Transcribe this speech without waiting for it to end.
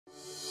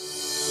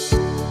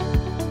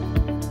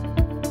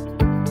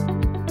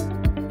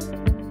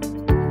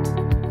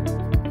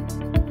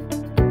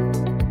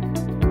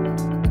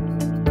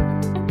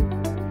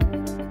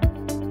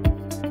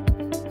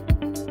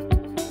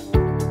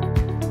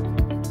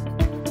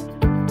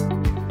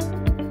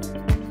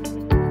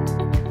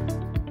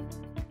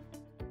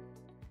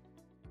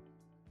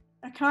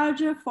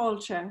Carja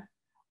Foilseofar.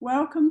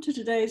 Welcome to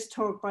today's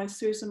talk by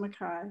Susan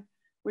McKay,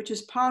 which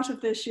is part of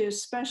this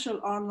year's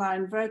special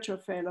online virtual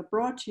Féile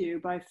brought to you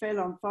by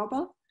Féile on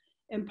Phobail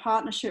in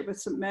partnership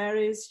with St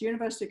Mary's,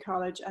 University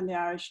College and the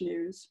Irish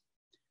News.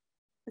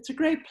 It's a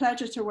great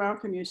pleasure to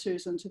welcome you,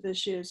 Susan, to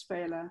this year's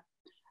Féile.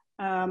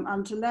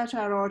 And to let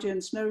our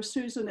audience know,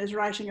 Susan is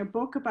writing a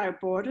book about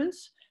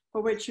borders,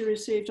 for which she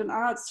received an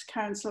Arts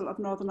Council of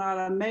Northern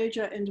Ireland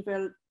Major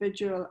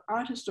Individual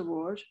Artist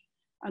Award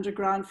and a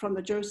grant from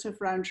the Joseph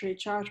Rowntree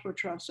Charitable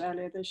Trust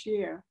earlier this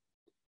year.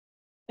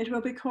 It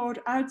will be called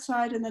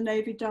Outside in the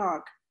Navy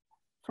Dark,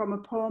 from a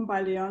poem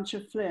by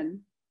Leontia Flynn.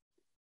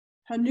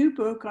 Her new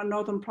book on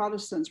Northern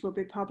Protestants will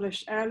be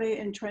published early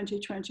in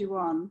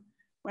 2021,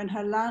 when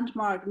her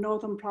landmark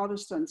Northern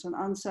Protestants and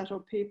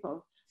Unsettled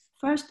People,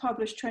 first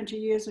published 20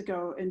 years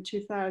ago in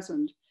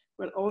 2000,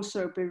 will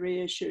also be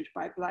reissued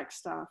by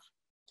Blackstaff.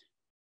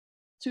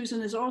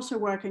 Susan is also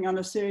working on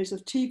a series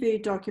of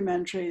TV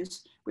documentaries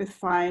with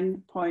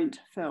Fine Point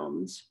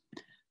Films.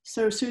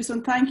 So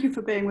Susan, thank you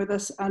for being with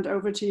us, and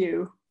over to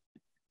you.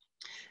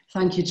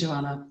 Thank you,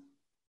 Joanna.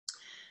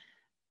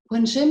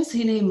 When Seamus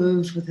Heaney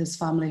moved with his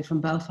family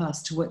from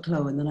Belfast to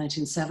Wicklow in the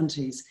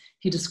 1970s,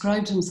 he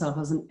described himself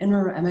as an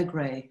inner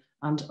emigre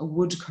and a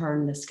wood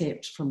kern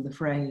escaped from the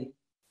fray.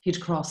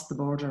 He'd crossed the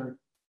border.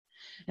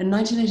 In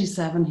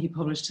 1987, he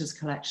published his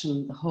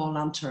collection, The Hall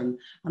Lantern,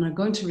 and I'm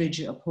going to read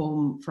you a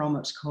poem from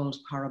it called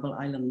Phobail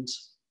Island.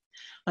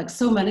 Like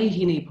so many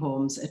Heaney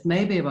poems, it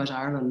may be about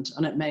Ireland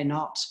and it may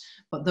not,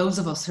 but those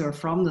of us who are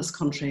from this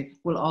country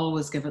will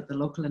always give it the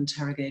local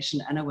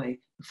interrogation anyway,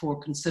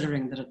 before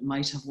considering that it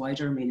might have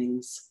wider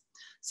meanings.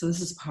 So this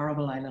is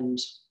Phobail Island.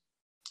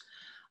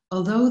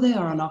 Although they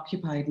are an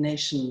occupied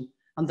nation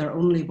and their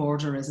only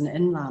border is an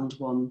inland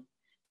one,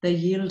 they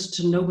yield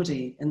to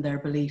nobody in their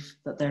belief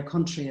that their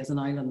country is an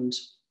island.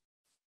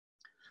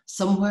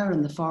 Somewhere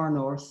in the far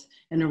north,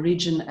 in a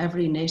region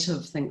every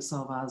native thinks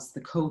of as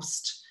the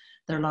coast,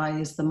 there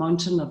lies the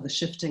mountain of the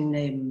shifting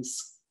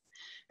names.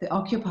 The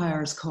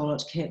occupiers call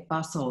it Cape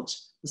Basalt,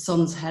 the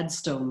sun's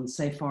headstone,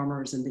 say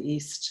farmers in the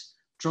east.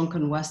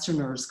 Drunken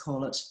Westerners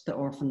call it the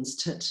orphan's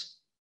tit.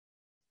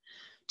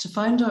 To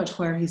find out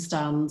where he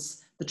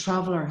stands, the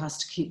traveller has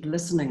to keep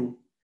listening,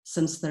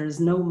 since there is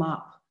no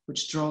map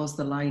which draws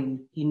the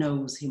line he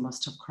knows he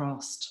must have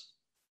crossed.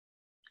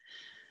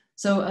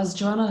 So as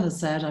Joanna has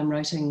said, I'm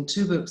writing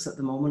two books at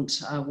the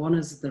moment. One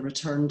is The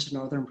Return to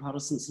Northern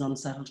Protestants and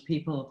Unsettled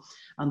People,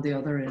 and the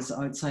other is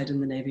Outside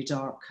in the Navy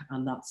Dark,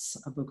 and that's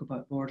a book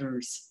about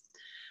borders.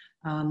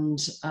 And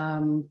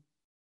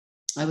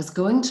I was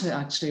going to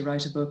actually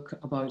write a book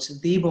about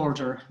the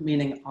border,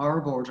 meaning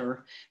our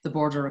border, the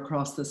border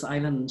across this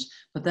island,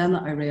 but then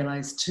I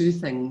realized two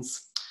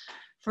things.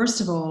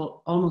 First of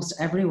all, almost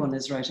everyone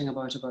is writing a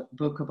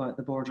book about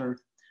the border.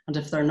 And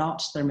if they're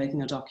not, they're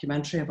making a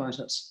documentary about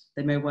it.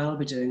 They may well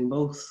be doing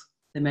both.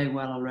 They may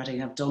well already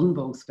have done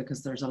both,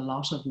 because there's a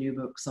lot of new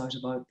books out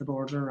about the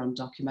border and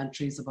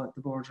documentaries about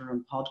the border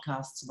and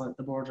podcasts about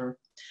the border.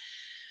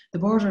 The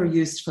border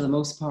used for the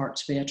most part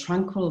to be a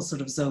tranquil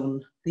sort of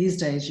zone. These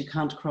days you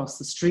can't cross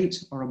the street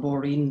or a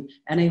boreen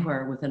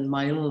anywhere within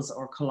miles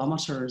or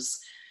kilometres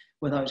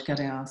without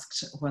getting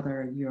asked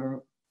whether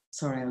you're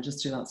Sorry, I'll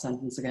just do that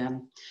sentence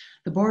again.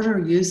 The border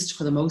used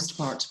for the most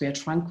part to be a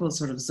tranquil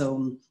sort of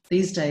zone.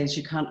 These days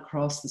you can't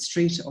cross the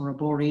street or a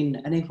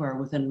boreen anywhere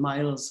within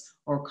miles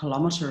or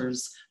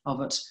kilometres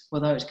of it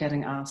without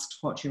getting asked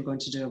what you're going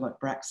to do about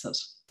Brexit.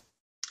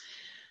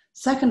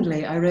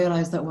 Secondly, I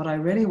realised that what I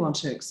really want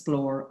to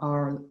explore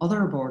are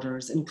other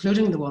borders,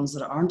 including the ones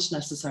that aren't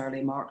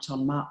necessarily marked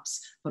on maps,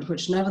 but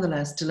which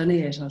nevertheless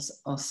delineate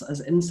us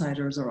as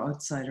insiders or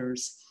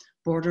outsiders.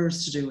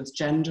 Borders to do with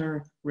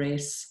gender,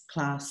 race,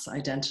 class,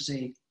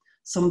 identity.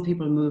 Some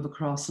people move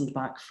across and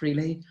back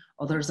freely,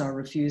 others are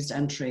refused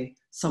entry,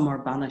 some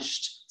are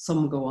banished,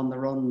 some go on the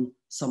run,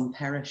 some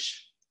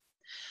perish.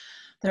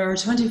 There are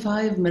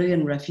 25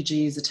 million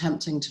refugees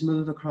attempting to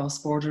move across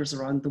borders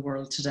around the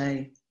world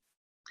today.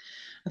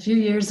 A few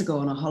years ago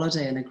on a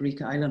holiday in a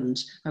Greek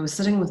island, I was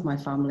sitting with my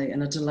family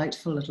in a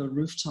delightful little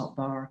rooftop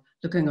bar,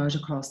 looking out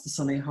across the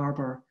sunny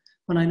harbour,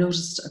 when I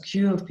noticed a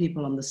queue of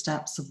people on the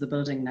steps of the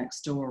building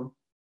next door.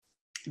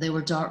 They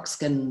were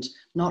dark-skinned,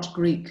 not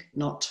Greek,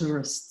 not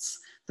tourists.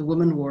 The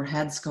women wore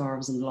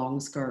headscarves and long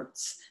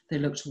skirts. They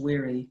looked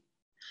weary.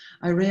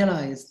 I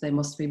realised they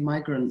must be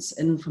migrants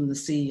in from the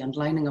sea and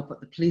lining up at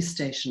the police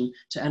station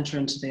to enter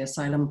into the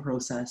asylum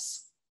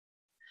process.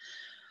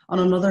 On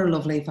another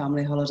lovely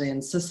family holiday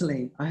in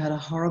Sicily, I had a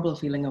horrible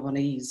feeling of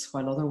unease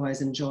while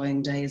otherwise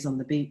enjoying days on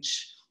the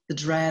beach, the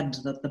dread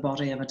that the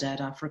body of a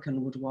dead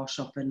African would wash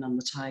up in on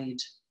the tide.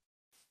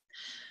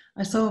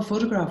 I saw a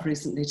photograph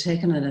recently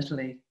taken in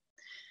Italy.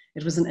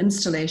 It was an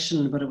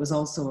installation, but it was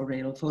also a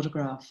real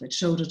photograph. It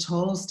showed a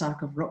tall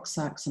stack of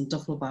rucksacks and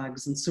duffel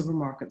bags in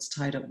supermarkets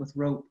tied up with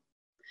rope.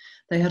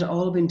 They had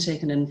all been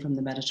taken in from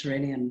the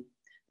Mediterranean.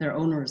 Their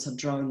owners had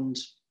drowned.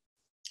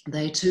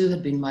 They too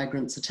had been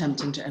migrants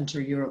attempting to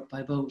enter Europe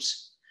by boat.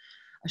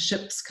 a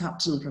ship's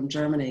captain from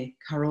Germany,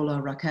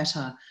 Carola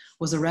Racketa,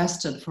 was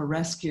arrested for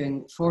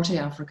rescuing 40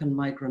 African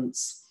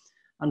migrants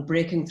and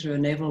breaking through a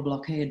naval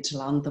blockade to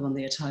land them on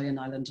the Italian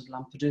island of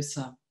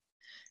Lampedusa.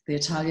 The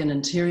Italian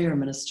Interior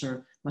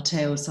Minister,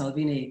 Matteo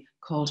Salvini,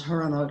 called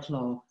her an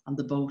outlaw and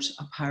the boat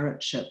a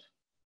pirate ship.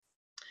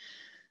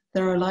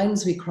 There are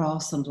lines we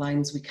cross and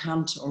lines we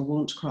can't or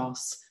won't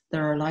cross.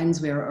 There are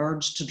lines we are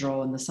urged to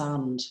draw in the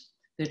sand.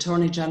 The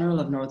Attorney General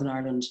of Northern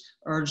Ireland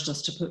urged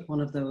us to put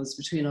one of those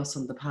between us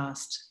and the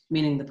past,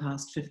 meaning the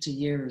past 50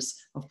 years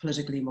of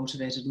politically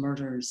motivated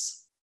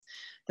murders.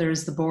 There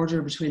is the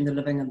border between the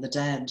living and the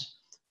dead,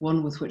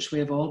 one with which we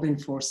have all been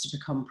forced to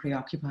become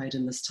preoccupied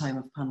in this time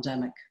of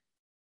pandemic.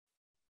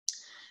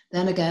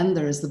 Then again,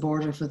 there is the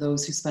border for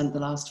those who spent the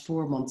last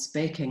 4 months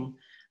baking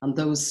and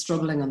those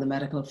struggling on the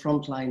medical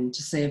front line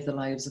to save the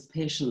lives of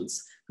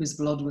patients whose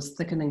blood was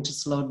thickening to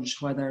sludge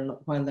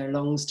while their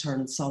lungs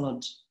turned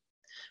solid.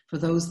 For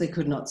those they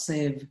could not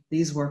save,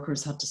 these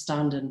workers had to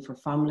stand in for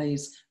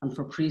families and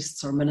for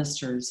priests or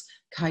ministers,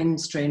 kind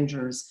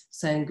strangers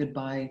saying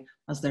goodbye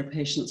as their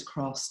patients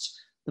crossed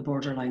the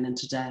borderline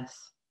into death.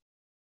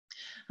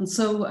 And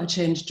so I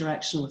changed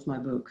direction with my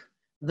book.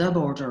 The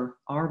border,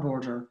 our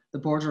border, the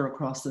border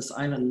across this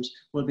island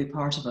will be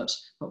part of it,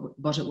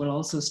 but it will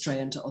also stray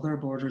into other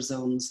border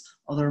zones,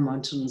 other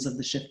mountains of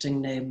the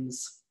shifting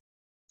names.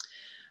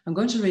 I'm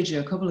going to read you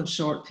a couple of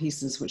short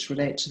pieces which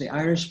relate to the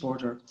Irish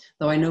border,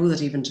 though I know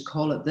that even to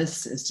call it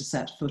this is to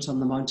set foot on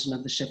the mountain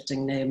of the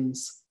shifting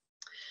names.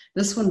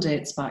 This one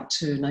dates back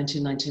to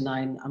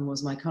 1999 and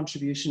was my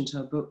contribution to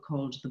a book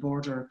called The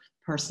Border,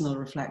 Personal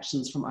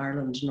Reflections from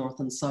Ireland,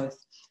 North and South,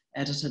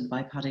 edited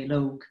by Paddy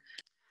Logue.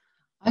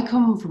 I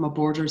come from a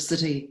border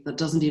city that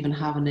doesn't even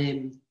have a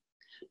name.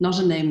 Not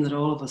a name that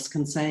all of us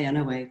can say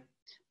anyway.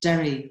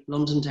 Derry,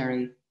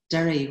 Londonderry.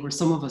 Derry, where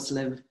some of us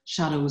live,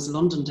 shadows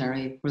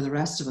Londonderry, where the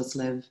rest of us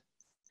live.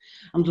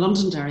 And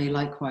Londonderry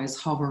likewise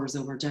hovers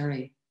over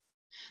Derry.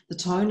 The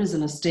town is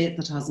in a state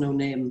that has no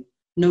name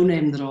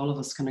that all of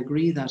us can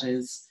agree that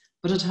is,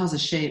 but it has a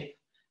shape,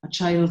 a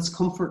child's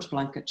comfort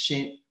blanket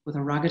shape with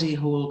a raggedy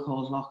hole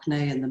called Lough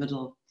Neagh in the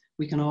middle.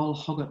 We can all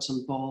hug it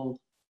and bawl.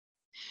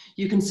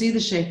 You can see the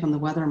shape on the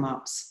weather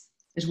maps.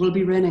 It will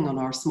be raining on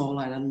our small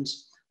island.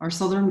 Our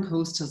southern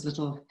coast has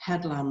little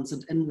headlands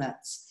and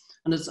inlets,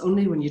 and it's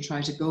only when you try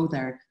to go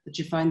there that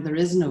you find there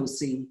is no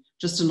sea,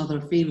 just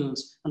another field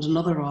and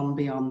another on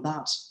beyond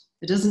that.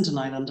 It isn't an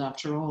island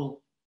after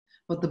all.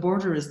 But the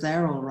border is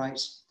there all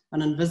right,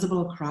 an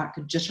invisible crack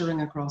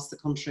jittering across the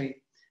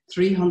country,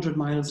 300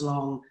 miles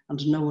long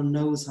and no one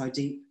knows how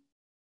deep.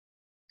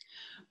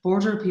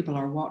 Border people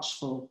are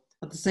watchful.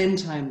 At the same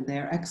time, they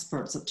are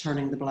experts at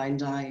turning the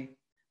blind eye.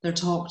 Their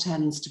talk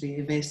tends to be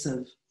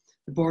evasive.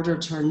 The border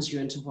turns you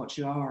into what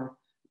you are,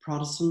 a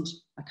Protestant,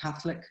 a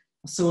Catholic,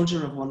 a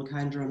soldier of one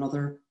kind or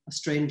another, a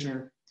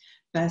stranger.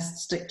 Best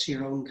stick to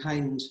your own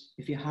kind,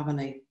 if you have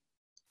any.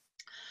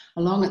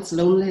 Along its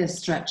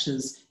loneliest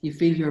stretches, you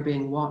feel you're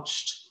being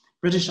watched.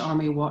 British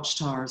Army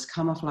watchtowers,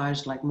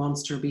 camouflaged like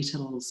monster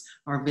beetles,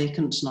 are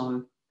vacant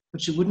now,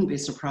 but you wouldn't be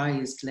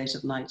surprised late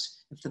at night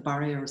if the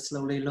barrier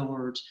slowly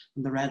lowered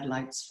and the red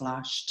lights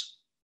flashed.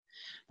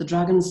 The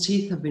dragon's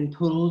teeth have been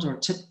pulled or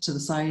tipped to the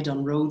side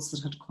on roads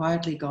that had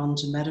quietly gone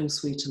to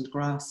meadowsweet and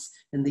grass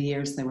in the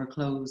years they were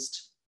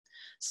closed.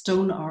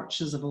 Stone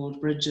arches of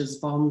old bridges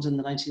bombed in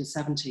the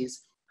 1970s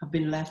have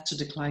been left to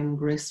decline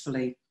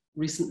gracefully,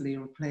 recently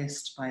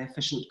replaced by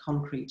efficient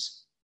concrete.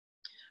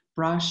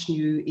 Brash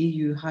new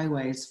EU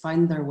highways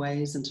find their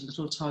ways into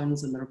little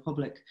towns in the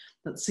Republic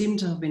that seem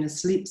to have been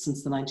asleep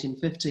since the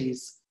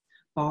 1950s.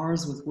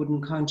 Bars with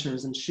wooden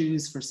counters and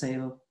shoes for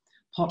sale,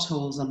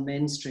 potholes on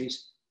Main Street.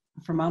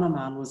 A Fermanagh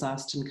man was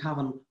asked in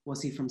Cavan,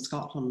 was he from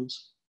Scotland?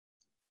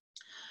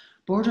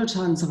 Border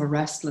towns have a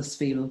restless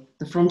feel.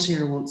 The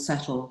frontier won't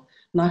settle.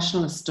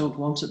 Nationalists don't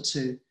want it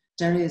to.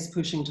 Derry is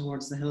pushing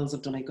towards the hills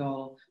of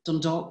Donegal.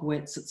 Dundalk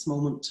waits its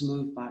moment to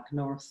move back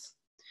north.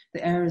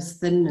 The air is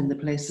thin in the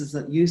places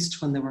that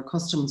used, when there were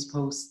customs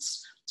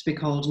posts, to be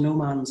called no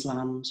man's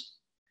land.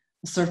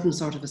 A certain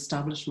sort of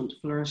establishment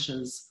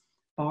flourishes.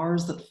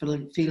 Bars that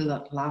feel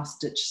like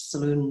last-ditch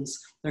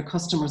saloons, their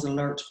customers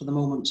alert for the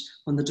moment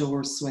when the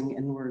doors swing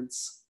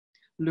inwards.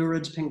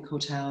 Lurid pink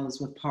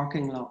hotels with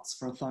parking lots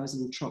for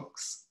 1,000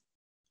 trucks.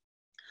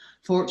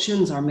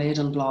 Fortunes are made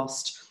and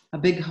lost. A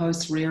big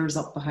house rears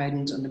up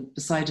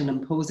beside an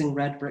imposing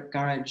red brick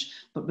garage,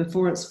 but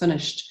before it's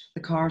finished,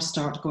 the cars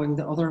start going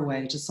the other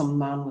way to some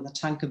man with a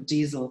tank of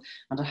diesel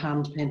and a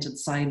hand-painted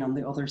sign on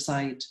the other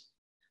side.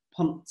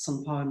 Punts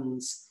and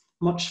pounds.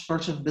 Much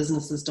furtive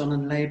business is done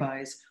in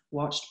lay-bys,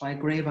 watched by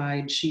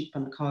grave-eyed sheep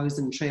and cows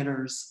in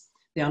trailers.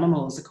 The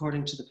animals,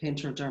 according to the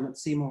painter Dermot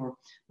Seymour,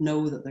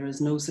 know that there is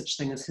no such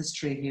thing as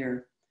history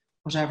here.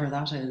 Whatever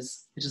that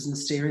is, it is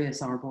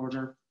mysterious, our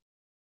border.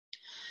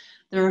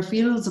 There are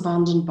fields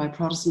abandoned by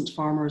Protestant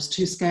farmers,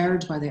 too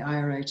scared by the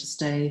IRA to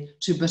stay,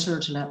 too bitter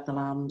to let the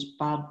land,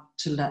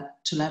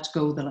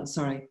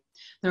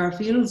 There are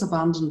fields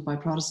abandoned by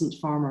Protestant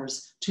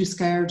farmers, too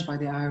scared by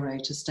the IRA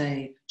to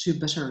stay, too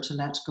bitter to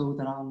let go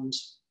the land.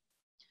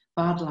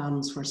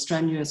 badlands where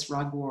strenuous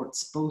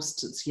ragworts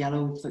boast its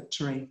yellow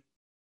victory.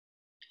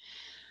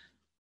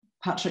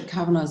 Patrick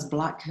Kavanagh's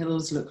black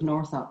hills look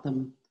north at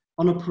them,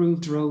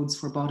 unapproved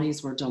roads where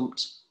bodies were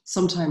dumped.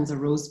 Sometimes a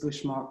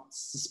rosebush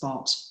marks the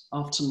spot,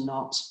 often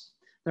not.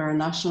 There are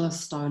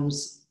nationalist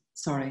towns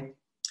stranded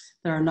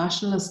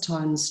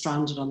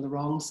on the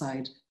wrong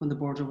side when the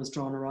border was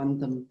drawn around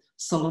them,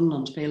 sullen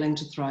and failing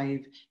to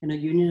thrive in a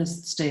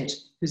unionist state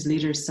whose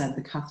leaders said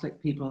the Catholic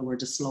people were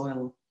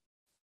disloyal.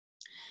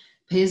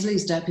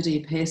 Paisley's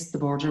deputy paced the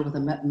border with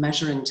a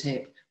measuring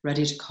tape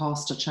ready to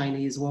cost a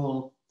Chinese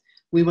wall.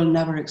 We will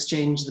never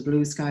exchange the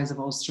blue skies of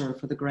Ulster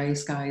for the grey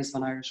skies of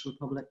an Irish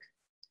Republic.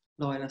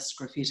 Loyalist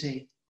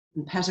graffiti.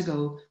 In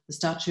Pettigo, the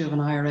statue of an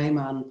IRA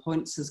man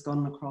points his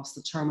gun across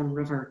the Termon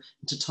River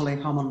into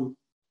Tullyhammon.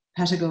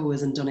 Pettigo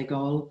is in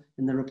Donegal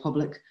in the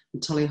Republic,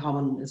 and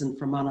Tullyhammon is in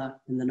Fermanagh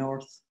in the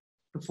north.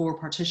 Before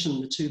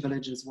partition, the two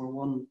villages were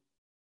one.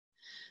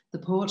 The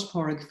poet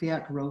Pádraig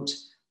Fiach wrote,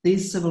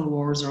 "These civil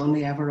wars are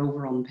only ever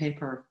over on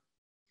paper."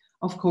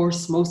 Of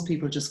course, most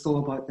people just go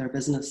about their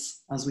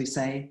business, as we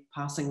say,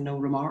 passing no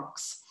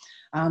remarks.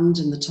 And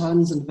in the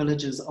towns and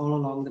villages all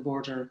along the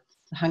border,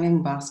 the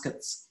hanging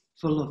baskets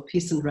full of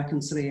peace and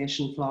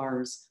reconciliation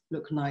flowers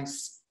look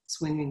nice,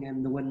 swinging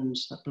in the wind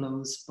that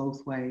blows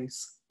both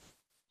ways.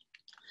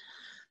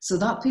 So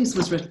that piece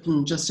was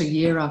written just a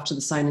year after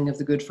the signing of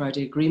the Good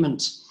Friday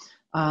Agreement.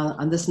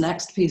 And this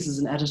next piece is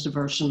an edited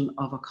version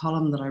of a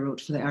column that I wrote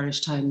for the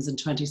Irish Times in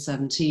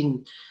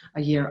 2017,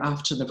 a year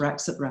after the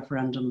Brexit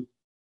referendum.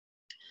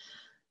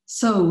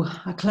 So,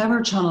 a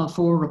clever Channel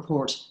 4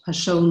 report has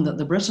shown that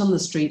the Brit on the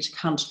street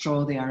can't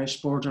draw the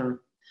Irish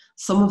border.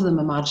 So,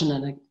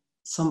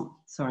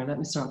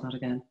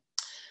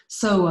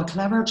 a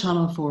clever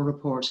Channel 4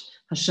 report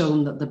has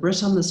shown that the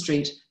Brit on the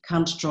street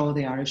can't draw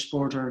the Irish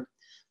border,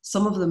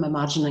 some of them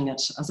imagining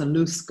it as a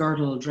loose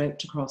girdle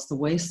draped across the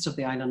waist of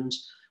the island,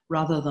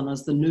 rather than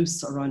as the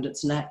noose around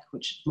its neck,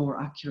 which it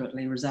more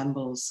accurately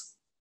resembles.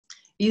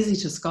 Easy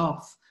to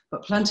scoff,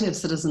 but plenty of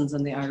citizens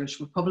in the Irish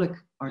Republic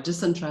are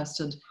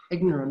disinterested,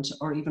 ignorant,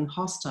 or even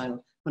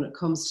hostile when it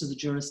comes to the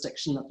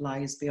jurisdiction that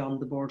lies beyond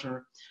the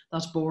border,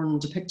 that born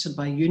depicted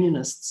by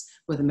unionists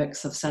with a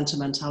mix of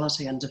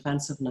sentimentality and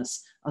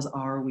defensiveness as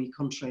our wee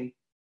country.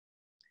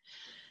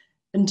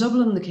 In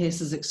Dublin, the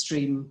case is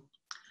extreme.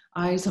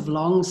 Eyes have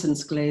long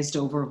since glazed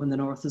over when the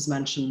North is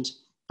mentioned.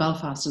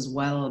 Belfast is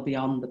well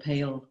beyond the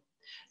pale.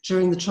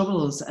 During the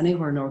Troubles,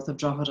 anywhere north of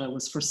Drogheda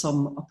was for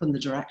some up in the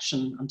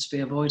direction and to be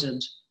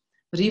avoided.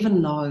 But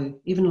even now,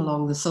 even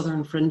along the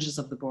southern fringes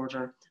of the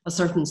border, a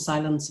certain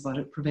silence about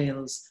it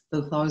prevails,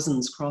 though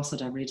thousands cross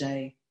it every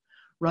day.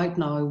 Right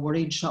now,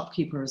 worried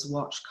shopkeepers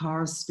watch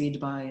cars speed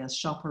by as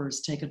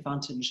shoppers take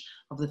advantage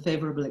of the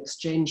favourable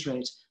exchange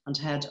rate and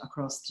head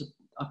across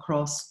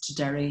to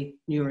Derry,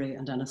 Newry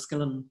and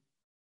Enniskillen.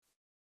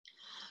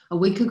 A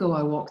week ago,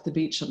 I walked the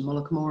beach at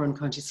Mullaghmore in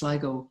County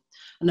Sligo.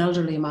 An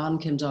elderly man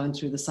came down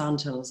through the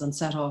sandhills and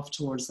set off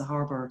towards the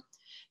harbour.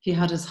 He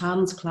had his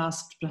hands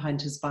clasped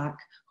behind his back,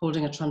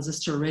 holding a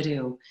transistor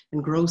radio,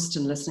 engrossed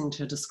in listening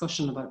to a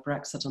discussion about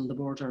Brexit and the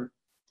border.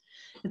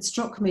 It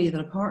struck me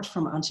that apart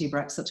from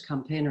anti-Brexit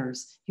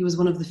campaigners, he was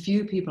one of the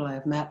few people I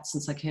have met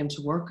since I came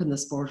to work in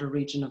this border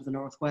region of the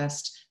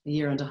Northwest a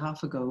year and a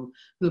half ago,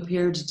 who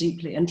appeared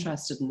deeply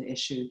interested in the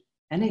issue,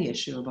 any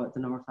issue about the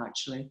North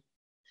actually.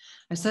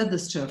 I said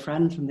this to a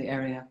friend from the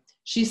area.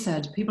 She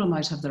said people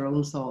might have their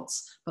own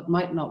thoughts, but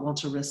might not want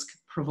to risk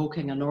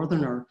provoking a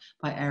Northerner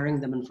by airing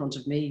them in front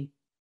of me.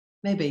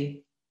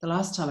 Maybe. The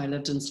last time I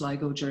lived in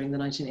Sligo during the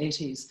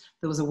 1980s,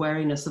 there was a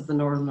wariness of the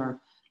Northerner,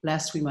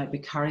 lest we might be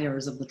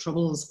carriers of the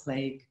Troubles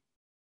plague.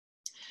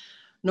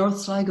 North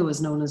Sligo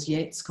is known as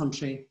Yeats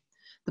country.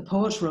 The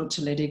poet wrote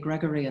to Lady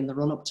Gregory in the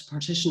run-up to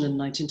partition in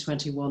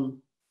 1921.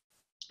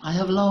 I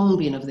have long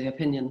been of the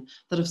opinion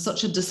that if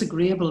such a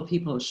disagreeable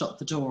people shut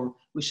the door,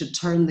 we should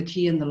turn the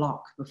key in the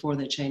lock before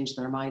they change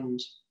their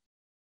mind.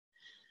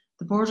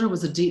 The border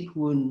was a deep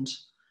wound.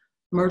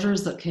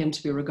 Murders that came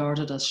to be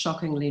regarded as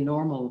shockingly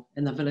normal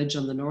in a village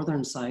on the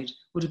northern side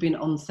would have been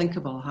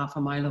unthinkable half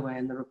a mile away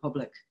in the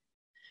Republic.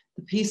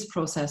 The peace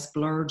process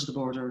blurred the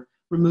border,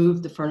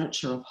 removed the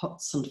furniture of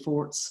huts and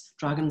forts,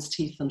 dragon's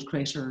teeth and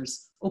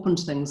craters, opened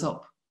things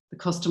up. The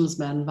customs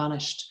men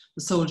vanished,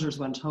 the soldiers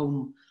went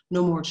home.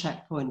 No more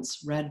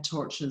checkpoints, red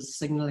torches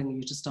signalling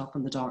you to stop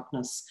in the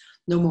darkness.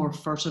 No more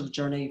furtive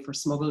journey for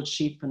smuggled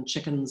sheep and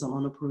chickens on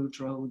unapproved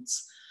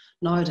roads.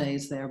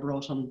 Nowadays, they are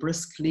brought on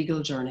brisk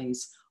legal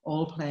journeys,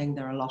 all playing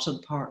their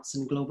allotted parts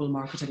in global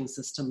marketing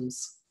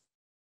systems.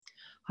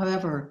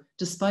 However,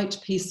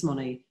 despite peace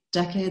money,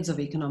 decades of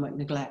economic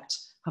neglect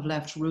have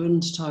left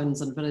ruined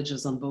towns and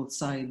villages on both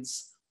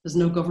sides. There's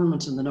no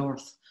government in the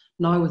north.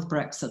 Now with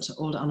Brexit,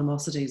 old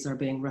animosities are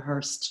being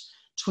rehearsed.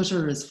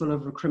 Twitter is full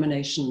of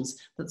recriminations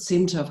that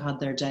seem to have had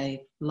their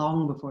day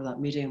long before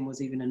that medium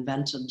was even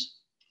invented.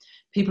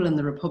 People in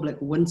the Republic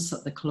wince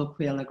at the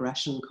colloquial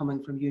aggression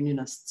coming from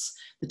unionists,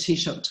 the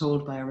Taoiseach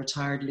told by a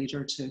retired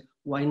leader to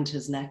wind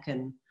his neck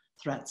in,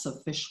 threats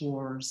of fish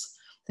wars.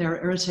 They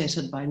are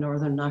irritated by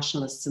Northern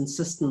nationalists'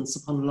 insistence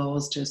upon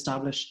laws to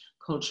establish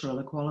cultural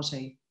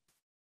equality.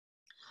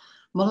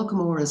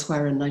 Mullaghmore is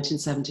where in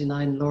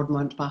 1979 Lord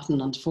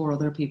Mountbatten and 4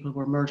 other people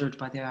were murdered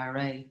by the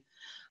IRA.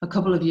 A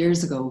couple of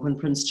years ago, when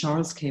Prince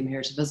Charles came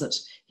here to visit,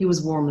 he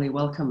was warmly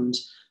welcomed,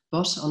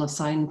 but on a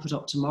sign put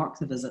up to mark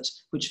the visit,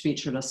 which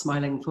featured a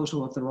smiling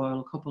photo of the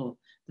royal couple,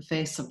 the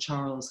face of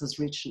Charles has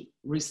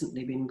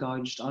recently been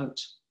gouged out.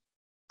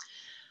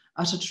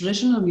 At a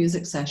traditional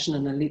music session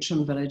in a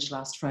Leitrim village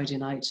last Friday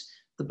night,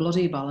 the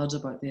bloody ballad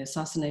about the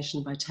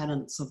assassination by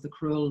tenants of the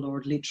cruel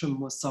Lord Leitrim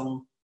was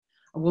sung.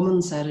 A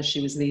woman said as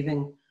she was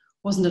leaving,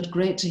 "Wasn't it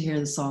great to hear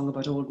the song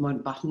about old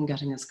Mountbatten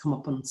getting his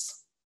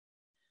comeuppance?"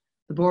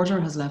 The border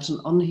has left an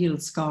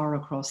unhealed scar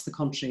across the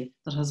country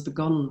that has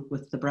begun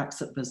with the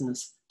Brexit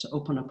business to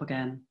open up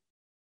again.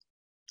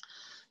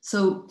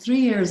 So 3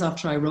 years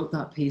after I wrote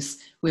that piece,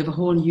 we have a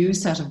whole new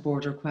set of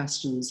border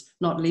questions,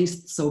 not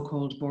least the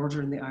so-called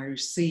border in the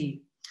Irish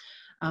Sea.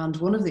 And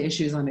one of the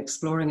issues I'm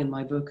exploring in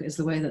my book is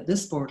the way that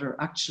this border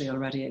actually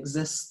already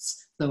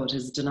exists, though it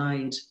is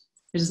denied.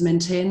 It is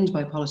maintained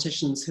by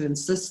politicians who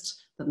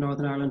insist that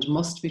Northern Ireland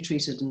must be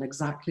treated in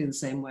exactly the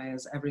same way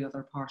as every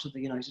other part of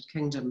the United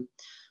Kingdom.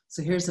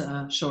 So here's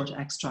a short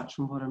extract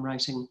from what I'm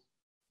writing.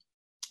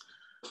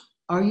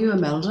 Are you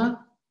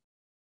Imelda?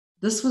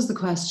 This was the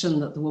question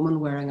that the woman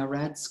wearing a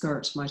red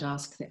skirt might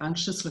ask the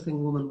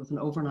anxious-looking woman with an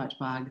overnight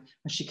bag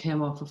as she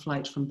came off a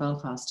flight from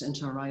Belfast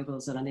into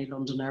arrivals at any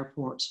London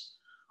airport.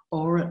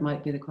 Or it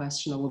might be the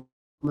question a woman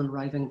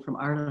arriving from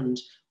Ireland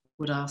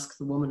would ask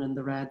the woman in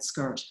the red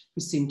skirt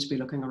who seemed to be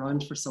looking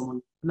around for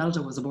someone.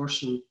 Imelda was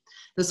abortion.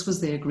 This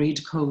was the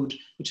agreed code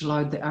which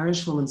allowed the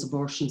Irish Women's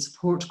Abortion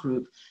Support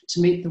Group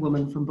to meet the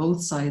women from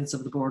both sides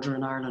of the border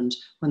in Ireland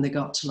when they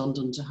got to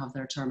London to have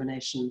their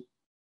termination.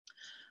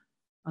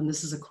 And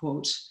this is a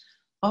quote.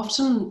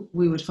 Often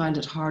we would find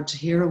it hard to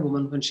hear a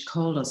woman when she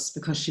called us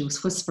because she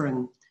was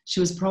whispering. She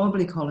was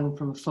probably calling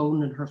from a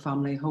phone in her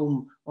family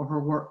home or her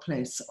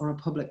workplace or a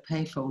public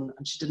payphone,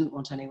 and she didn't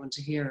want anyone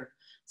to hear,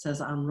 says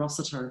Anne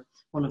Rossiter,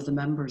 one of the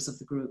members of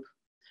the group.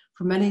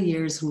 For many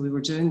years when we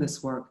were doing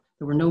this work,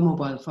 there were no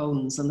mobile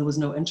phones and there was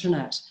no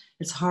internet.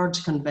 It's hard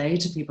to convey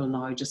to people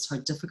now just how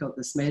difficult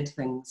this made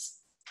things.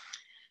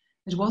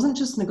 It wasn't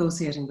just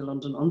negotiating the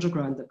London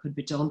Underground that could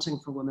be daunting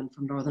for women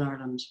from Northern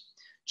Ireland.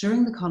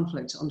 During the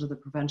conflict under the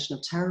Prevention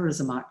of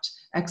Terrorism Act,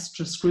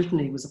 extra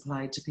scrutiny was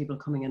applied to people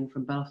coming in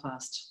from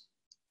Belfast.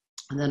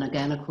 And then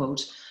again a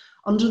quote,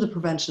 under the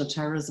Prevention of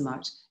Terrorism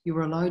Act, you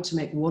were allowed to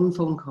make one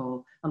phone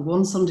call, and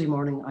one Sunday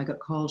morning I got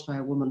called by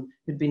a woman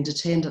who'd been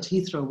detained at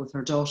Heathrow with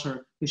her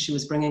daughter, who she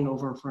was bringing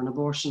over for an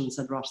abortion,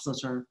 said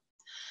Rossiter.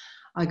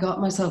 I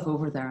got myself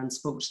over there and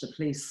spoke to the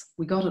police.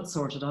 We got it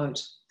sorted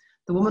out.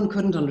 The woman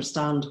couldn't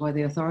understand why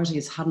the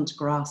authorities hadn't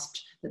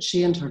grasped that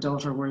she and her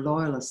daughter were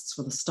loyalists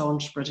with a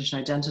staunch British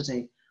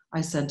identity.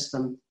 I said to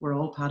them, we're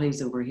all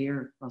paddies over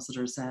here,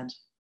 Rossiter said.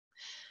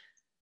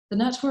 The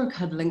network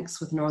had links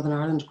with Northern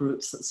Ireland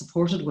groups that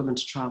supported women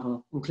to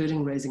travel,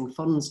 including raising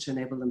funds to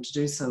enable them to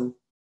do so.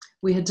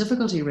 We had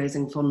difficulty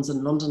raising funds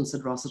in London,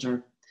 said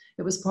Rossiter.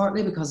 It was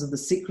partly because of the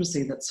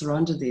secrecy that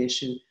surrounded the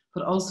issue,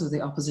 but also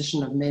the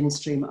opposition of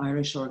mainstream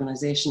Irish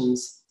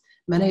organisations.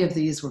 Many of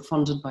these were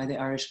funded by the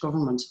Irish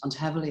government and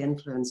heavily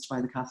influenced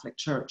by the Catholic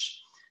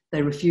Church.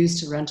 They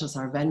refused to rent us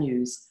our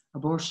venues.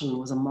 Abortion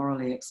was a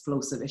morally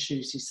explosive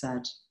issue, she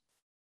said.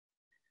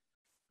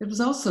 It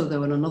was also,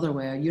 though, in another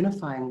way, a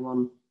unifying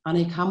one.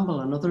 Annie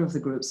Campbell, another of the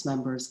group's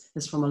members,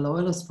 is from a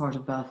loyalist part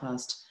of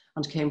Belfast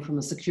and came from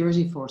a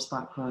security force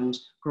background,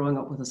 growing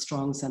up with a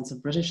strong sense of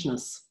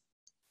Britishness.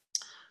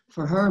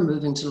 For her,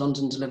 moving to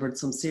London delivered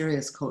some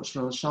serious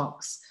cultural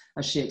shocks,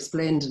 as she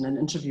explained in an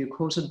interview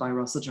quoted by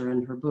Rossiter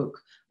in her book,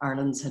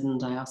 Ireland's Hidden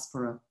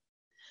Diaspora.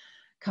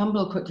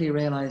 Campbell quickly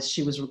realised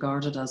she was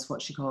regarded as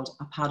what she called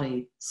a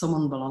paddy,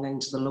 someone belonging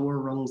to the lower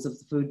rungs of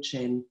the food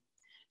chain.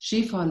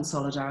 She found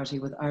solidarity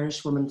with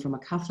Irish women from a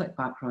Catholic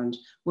background,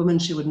 women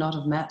she would not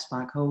have met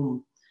back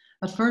home.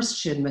 At first,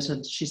 she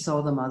admitted she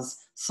saw them as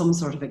some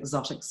sort of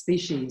exotic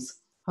species.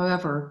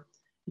 However,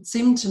 it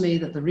seemed to me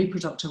that the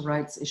reproductive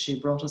rights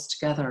issue brought us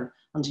together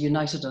and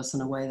united us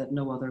in a way that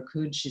no other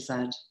could, she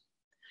said.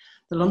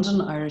 The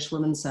London Irish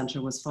Women's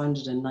Centre was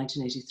founded in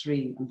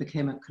 1983 and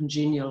became a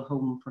congenial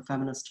home for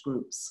feminist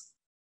groups.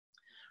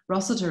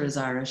 Rossiter is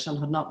Irish and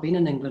had not been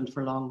in England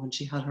for long when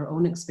she had her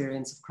own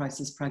experience of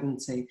crisis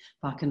pregnancy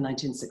back in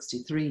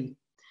 1963.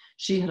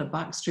 She had a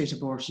backstreet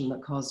abortion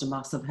that caused a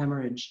massive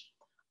hemorrhage.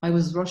 I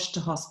was rushed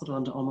to hospital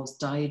and almost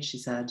died, she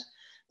said.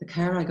 The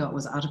care I got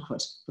was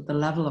adequate, but the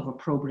level of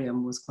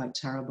opprobrium was quite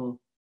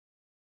terrible.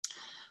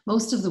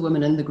 Most of the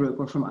women in the group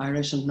were from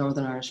Irish and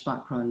Northern Irish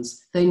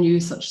backgrounds. They knew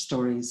such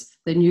stories.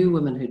 They knew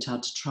women who'd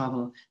had to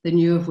travel. They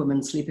knew of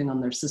women sleeping on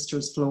their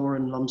sister's floor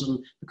in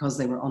London because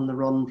they were on the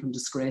run from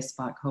disgrace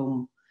back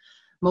home.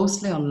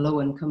 Mostly on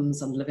low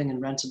incomes and living in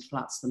rented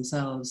flats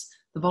themselves,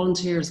 the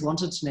volunteers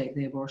wanted to make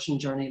the abortion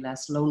journey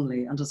less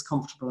lonely and as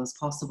comfortable as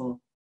possible.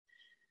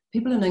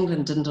 People in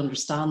England didn't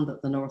understand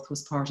that the North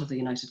was part of the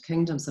United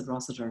Kingdom, said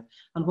Rossiter,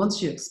 and once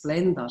you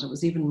explained that, it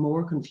was even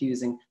more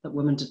confusing that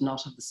women did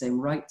not have the same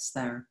rights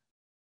there.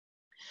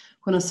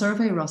 When a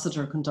survey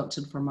Rossiter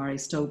conducted for Mary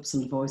Stopes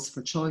and Voice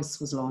for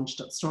Choice was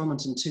launched at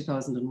Stormont in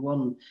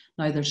 2001,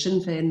 neither Sinn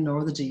Féin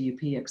nor the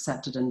DUP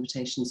accepted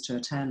invitations to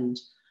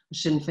attend. A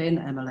Sinn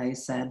Féin MLA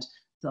said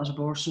that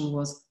abortion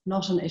was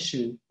not an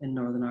issue in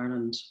Northern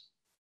Ireland.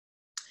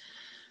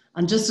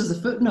 And just as a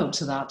footnote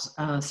to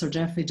that, Sir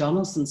Geoffrey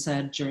Donaldson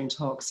said during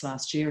talks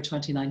last year,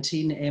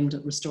 2019, aimed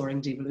at restoring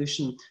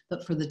devolution,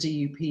 that for the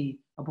DUP,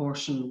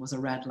 abortion was a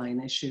red line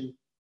issue.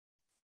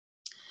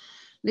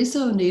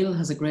 Lisa O'Neill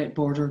has a great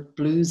border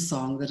blues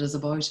song that is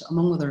about,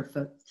 among other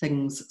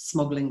things,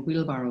 smuggling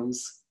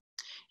wheelbarrows.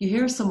 You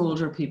hear some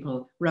older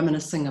people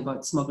reminiscing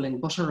about smuggling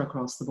butter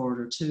across the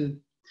border too,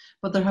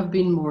 but there have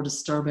been more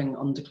disturbing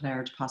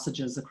undeclared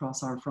passages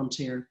across our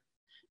frontier.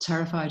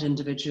 Terrified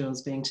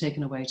individuals being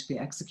taken away to be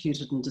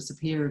executed and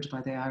disappeared by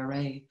the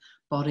IRA,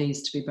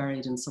 bodies to be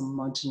buried in some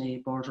mountainy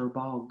border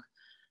bog.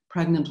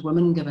 Pregnant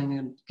women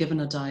given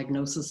a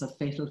diagnosis of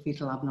fatal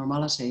fetal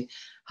abnormality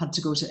had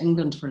to go to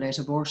England for late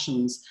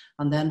abortions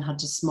and then had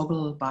to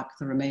smuggle back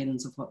the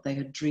remains of what they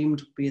had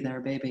dreamed would be their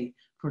baby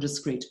for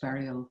discreet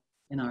burial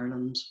in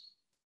Ireland.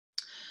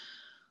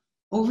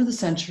 Over the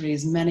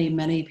centuries,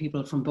 many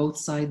people from both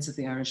sides of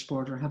the Irish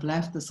border have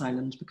left this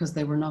island because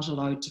they were not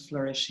allowed to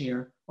flourish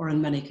here, or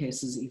in many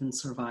cases even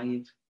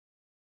survive.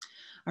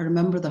 I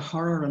remember the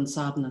horror and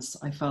sadness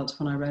I felt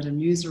when I read a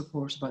news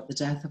report about the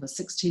death of a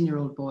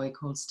 16-year-old boy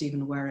called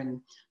Stephen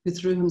Waring, who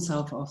threw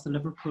himself off the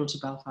Liverpool to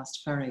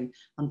Belfast ferry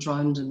and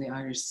drowned in the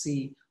Irish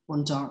Sea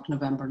one dark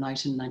November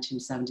night in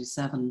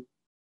 1977.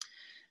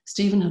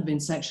 Stephen had been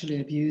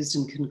sexually abused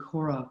in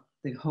Kincora,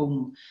 the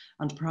home,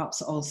 and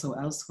perhaps also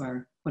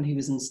elsewhere when he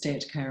was in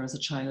state care as a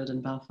child in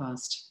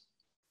Belfast.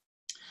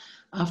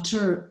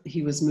 After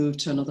he was moved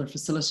to another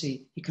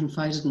facility, he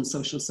confided in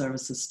social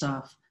services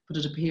staff, but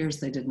it appears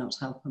they did not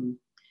help him.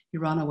 He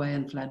ran away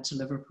and fled to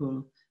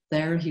Liverpool.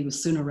 There he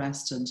was soon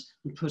arrested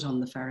and put on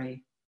the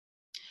ferry.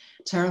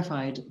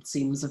 Terrified, it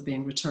seems, of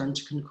being returned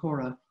to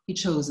Kincora, he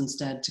chose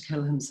instead to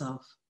kill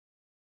himself.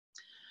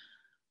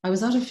 I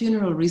was at a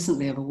funeral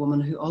recently of a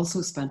woman who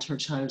also spent her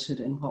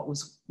childhood in what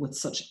was with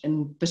such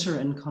bitter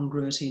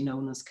incongruity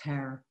known as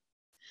care.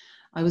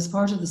 I was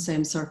part of the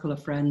same circle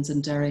of friends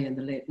in Derry in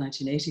the late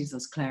 1980s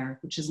as Claire,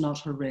 which is not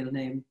her real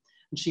name,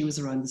 and she was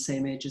around the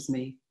same age as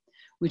me.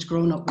 We'd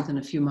grown up within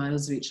a few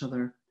miles of each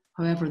other.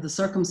 However, the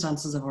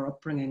circumstances of our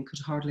upbringing could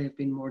hardly have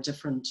been more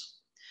different.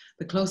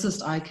 The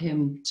closest I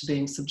came to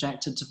being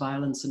subjected to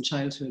violence in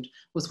childhood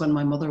was when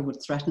my mother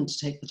would threaten to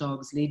take the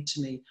dog's lead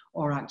to me,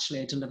 or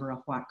actually deliver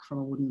a whack from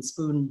a wooden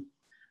spoon.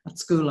 At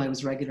school, I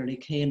was regularly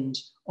caned,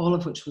 all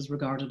of which was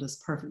regarded as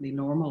perfectly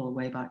normal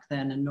way back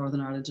then in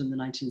Northern Ireland in the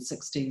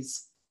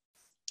 1960s.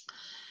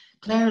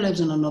 Claire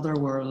lived in another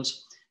world.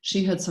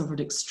 She had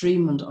suffered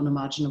extreme and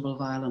unimaginable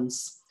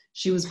violence.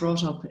 She was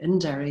brought up in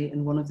Derry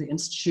in one of the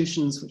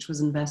institutions which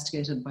was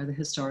investigated by the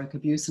Historic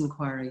Abuse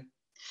Inquiry.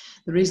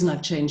 The reason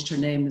I've changed her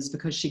name is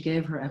because she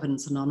gave her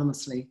evidence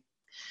anonymously.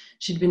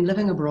 She'd been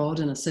living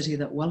abroad in a city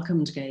that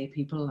welcomed gay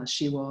people, as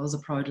she was a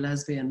proud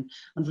lesbian,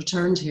 and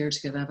returned here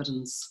to give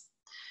evidence.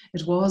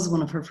 It was,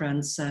 one of her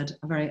friends said,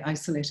 a very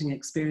isolating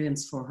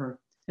experience for her.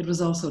 It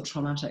was also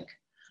traumatic,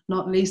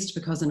 not least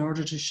because in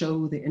order to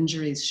show the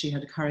injuries she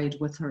had carried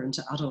with her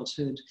into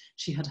adulthood,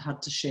 she had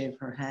had to shave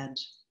her head.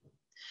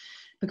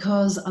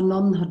 Because a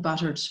nun had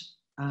battered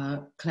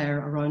Claire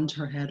around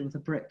her head with a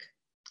brick.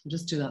 I'll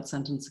just do that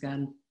sentence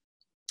again.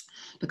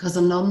 Because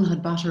a nun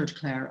had battered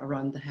Claire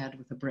around the head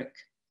with a brick.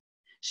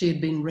 She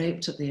had been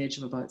raped at the age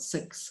of about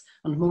 6,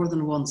 and more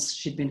than once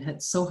she'd been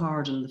hit so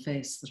hard in the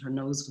face that her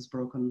nose was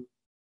broken.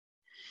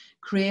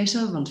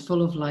 Creative and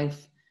full of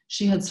life,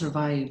 she had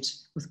survived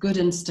with good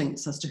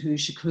instincts as to who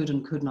she could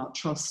and could not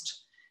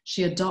trust.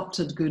 She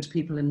adopted good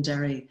people in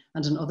Derry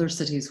and in other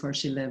cities where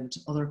she lived,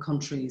 other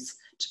countries,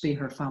 to be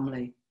her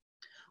family.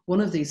 One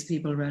of these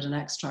people read an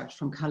extract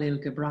from Khalil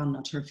Gibran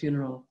at her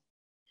funeral.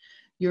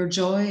 Your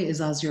joy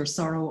is as your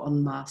sorrow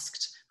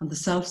unmasked, and the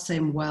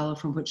self-same well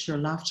from which your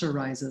laughter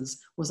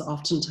rises was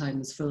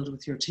oftentimes filled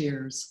with your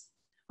tears.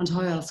 And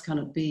how else can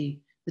it be?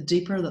 The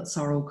deeper that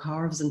sorrow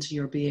carves into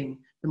your being,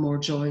 the more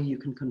joy you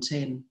can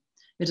contain.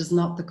 It is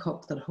not the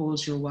cup that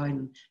holds your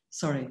wine,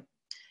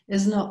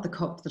 is not the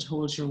cup that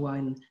holds your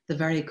wine the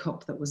very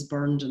cup that was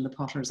burned in the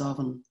potter's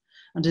oven?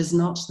 And is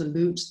not the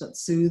lute that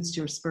soothed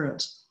your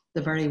spirit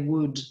the very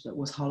wood that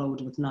was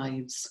hollowed with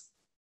knives?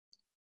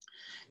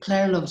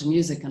 Claire loved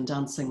music and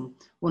dancing.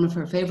 One of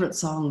her favourite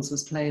songs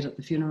was played at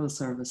the funeral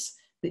service,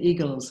 The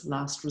Eagles'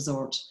 Last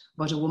Resort,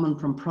 about a woman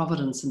from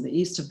Providence in the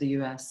east of the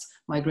US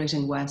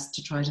migrating west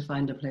to try to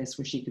find a place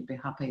where she could be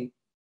happy.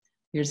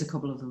 Here's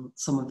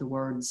some of the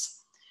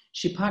words.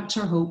 She packed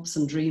her hopes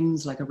and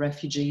dreams like a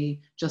refugee,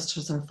 just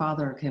as her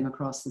father came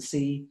across the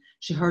sea.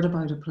 She heard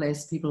about a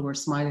place people were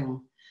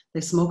smiling.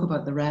 They spoke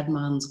about the red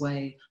man's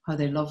way, how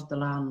they loved the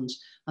land,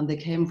 and they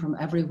came from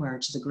everywhere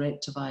to the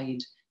Great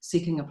Divide,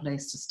 seeking a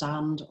place to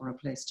stand or a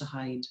place to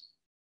hide.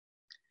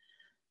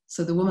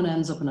 So the woman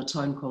ends up in a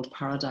town called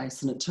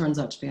Paradise, and it turns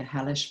out to be a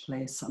hellish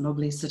place, an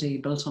ugly city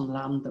built on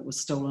land that was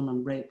stolen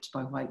and raped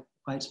by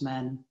white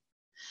men.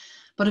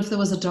 But if there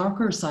was a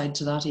darker side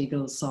to that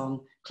Eagles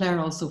song, Claire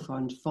also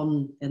found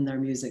fun in their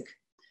music.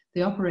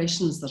 The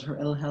operations that her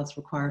ill health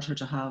required her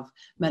to have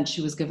meant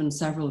she was given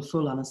several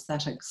full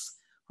anaesthetics.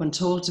 When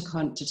told to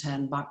count to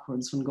 10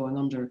 backwards when going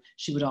under,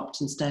 she would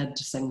opt instead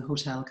to sing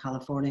Hotel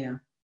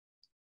California.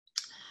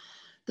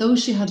 Though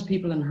she had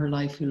people in her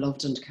life who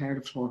loved and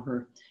cared for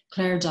her,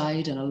 Claire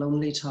died in a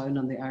lonely town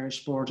on the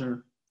Irish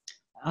border.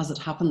 As it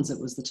happens, it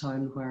was the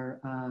town where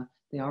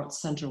the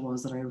arts centre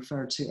was that I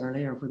referred to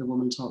earlier, where the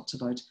woman talked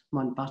about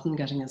Mountbatten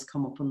getting his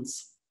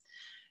comeuppance.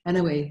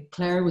 Anyway,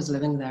 Claire was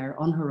living there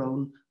on her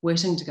own,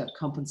 waiting to get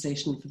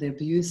compensation for the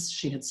abuse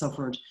she had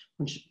suffered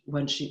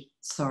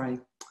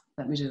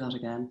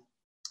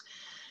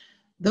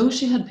Though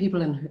she had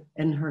people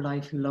in her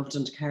life who loved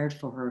and cared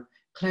for her,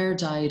 Claire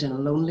died in a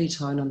lonely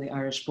town on the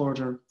Irish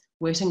border,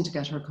 waiting to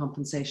get her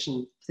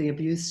compensation for the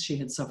abuse she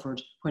had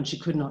suffered when she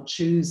could not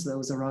choose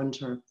those around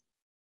her.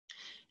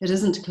 It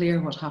isn't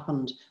clear what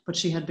happened, but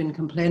she had been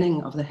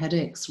complaining of the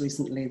headaches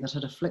recently that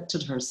had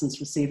afflicted her since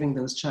receiving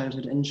those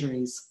childhood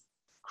injuries.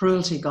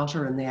 Cruelty got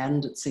her in the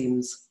end, it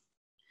seems.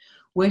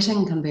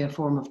 Waiting can be a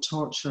form of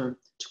torture,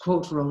 to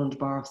quote Roland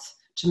Barthes,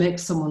 to make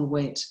someone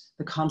wait,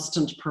 the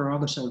constant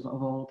prerogative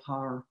of all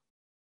power.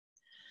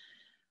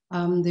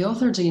 The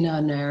author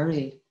Dina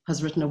Neri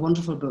has written a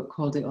wonderful book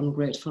called The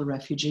Ungrateful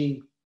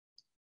Refugee.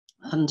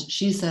 And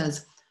she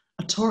says,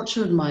 a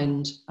tortured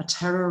mind, a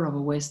terror of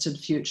a wasted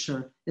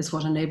future is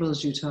what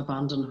enables you to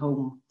abandon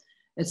home.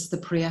 It's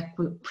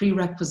the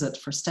prerequisite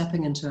for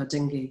stepping into a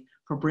dinghy,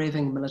 for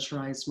braving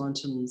militarized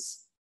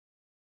mountains.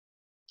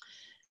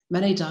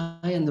 Many die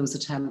in those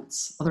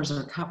attempts. Others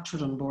are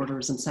captured on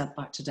borders and sent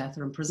back to death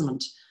or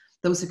imprisonment.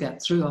 Those who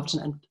get through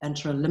often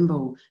enter a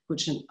limbo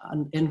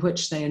in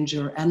which they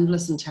endure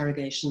endless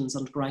interrogations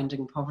and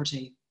grinding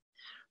poverty.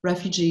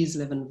 Refugees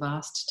live in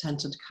vast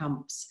tented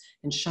camps,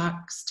 in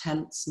shacks,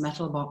 tents,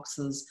 metal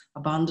boxes,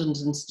 abandoned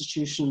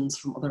institutions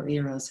from other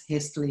eras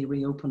hastily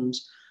reopened,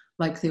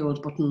 like the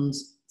old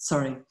Butlins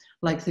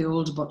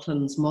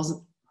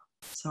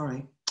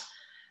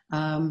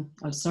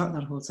I'll start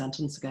that whole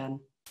sentence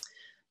again.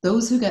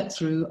 Those who get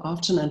through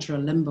often enter a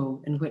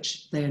limbo in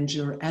which they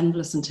endure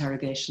endless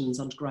interrogations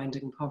and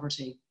grinding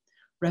poverty.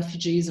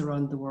 Refugees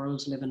around the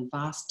world live in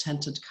vast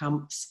tented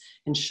camps,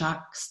 in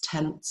shacks,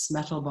 tents,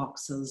 metal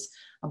boxes,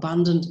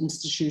 abandoned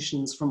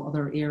institutions from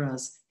other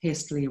eras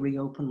hastily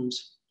reopened.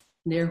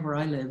 Near where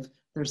I live,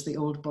 there's the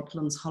old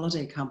Butlins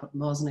holiday camp at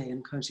Mosney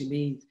in County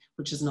Meath,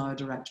 which is now a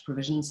direct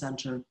provision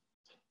centre.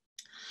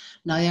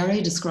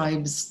 Nayeri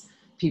describes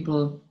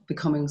people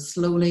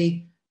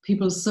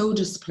so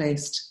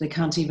displaced they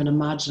can't even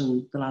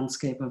imagine the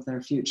landscape of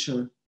their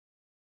future.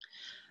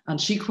 And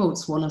she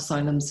quotes one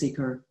asylum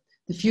seeker,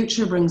 "The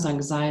future brings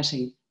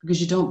anxiety because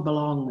you don't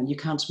belong and you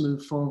can't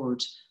move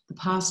forward. The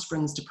past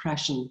brings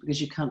depression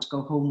because you can't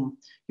go home.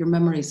 Your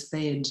memories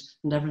fade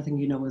and everything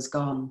you know is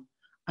gone.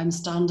 I'm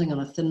standing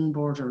on a thin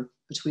border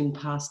between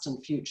past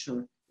and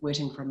future,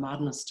 waiting for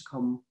madness to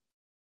come."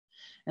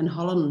 In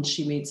Holland,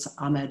 she meets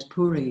Ahmed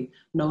Puri,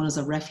 known as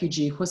a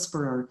refugee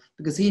whisperer,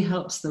 because he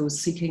helps those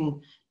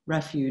seeking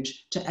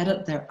refuge to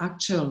edit their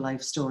actual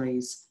life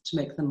stories to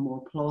make them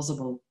more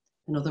plausible.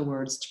 In other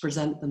words, to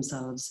present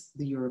themselves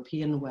the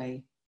European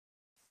way.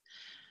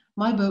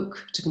 My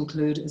book, to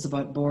conclude, is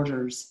about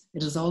borders.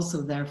 It is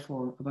also,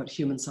 therefore, about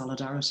human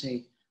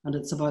solidarity, and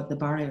it's about the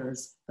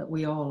barriers that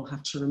we all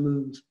have to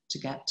remove to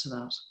get to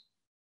that.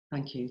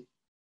 Thank you.